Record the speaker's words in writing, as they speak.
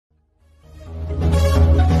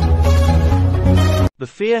The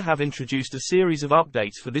FIA have introduced a series of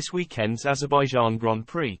updates for this weekend's Azerbaijan Grand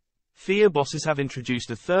Prix. FIA bosses have introduced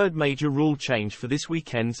a third major rule change for this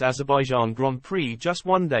weekend's Azerbaijan Grand Prix just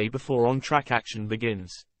one day before on-track action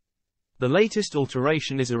begins. The latest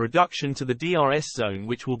alteration is a reduction to the DRS zone,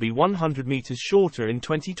 which will be 100 meters shorter in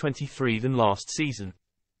 2023 than last season.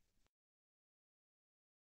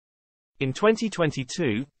 In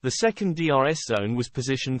 2022, the second DRS zone was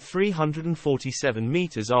positioned 347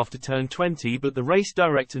 meters after turn 20, but the race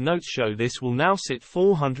director notes show this will now sit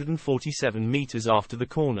 447 meters after the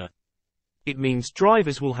corner. It means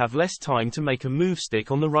drivers will have less time to make a move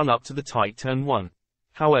stick on the run-up to the tight turn 1.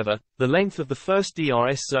 However, the length of the first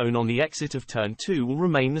DRS zone on the exit of turn 2 will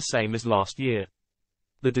remain the same as last year.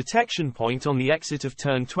 The detection point on the exit of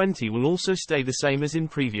turn 20 will also stay the same as in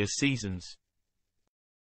previous seasons.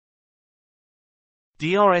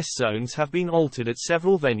 DRS zones have been altered at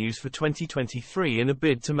several venues for 2023 in a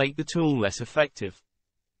bid to make the tool less effective.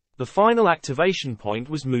 The final activation point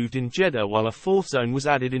was moved in Jeddah, while a fourth zone was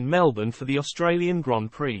added in Melbourne for the Australian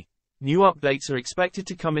Grand Prix. New updates are expected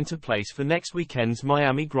to come into place for next weekend's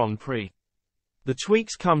Miami Grand Prix. The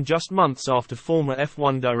tweaks come just months after former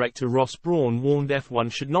F1 director Ross Brawn warned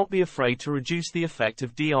F1 should not be afraid to reduce the effect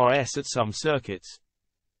of DRS at some circuits.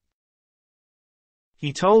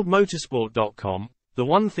 He told Motorsport.com, "The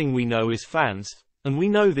one thing we know is fans, and we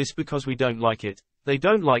know this because we don't like it. They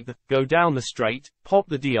don't like the go down the straight, pop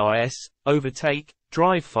the DRS, overtake,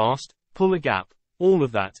 drive fast, pull a gap, all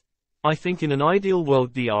of that. I think in an ideal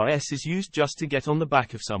world DRS is used just to get on the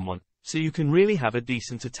back of someone, so you can really have a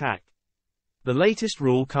decent attack." The latest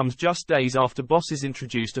rule comes just days after bosses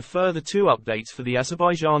introduced a further 2 updates for the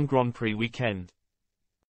Azerbaijan Grand Prix weekend.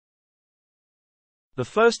 The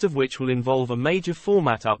first of which will involve a major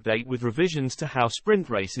format update with revisions to how sprint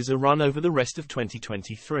races are run over the rest of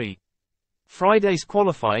 2023. Friday's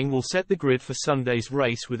qualifying will set the grid for Sunday's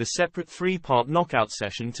race, with a separate 3-part knockout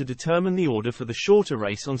session to determine the order for the shorter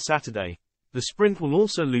race on Saturday. The sprint will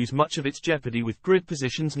also lose much of its jeopardy, with grid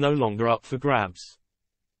positions no longer up for grabs.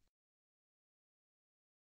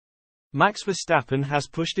 Max Verstappen has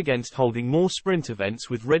pushed against holding more sprint events,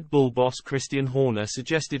 with Red Bull boss Christian Horner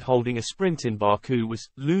suggested holding a sprint in Baku was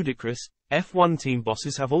ludicrous. F1 team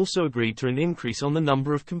bosses have also agreed to an increase on the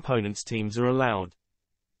number of components teams are allowed.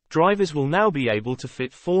 Drivers will now be able to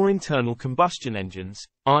fit 4 internal combustion engines,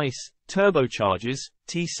 ICE, turbochargers,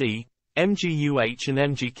 TC, MGUH and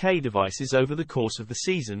MGK devices over the course of the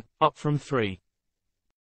season, up from 3.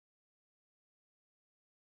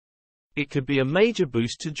 It could be a major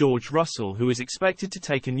boost to George Russell, who is expected to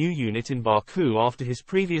take a new unit in Baku after his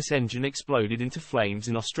previous engine exploded into flames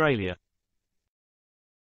in Australia.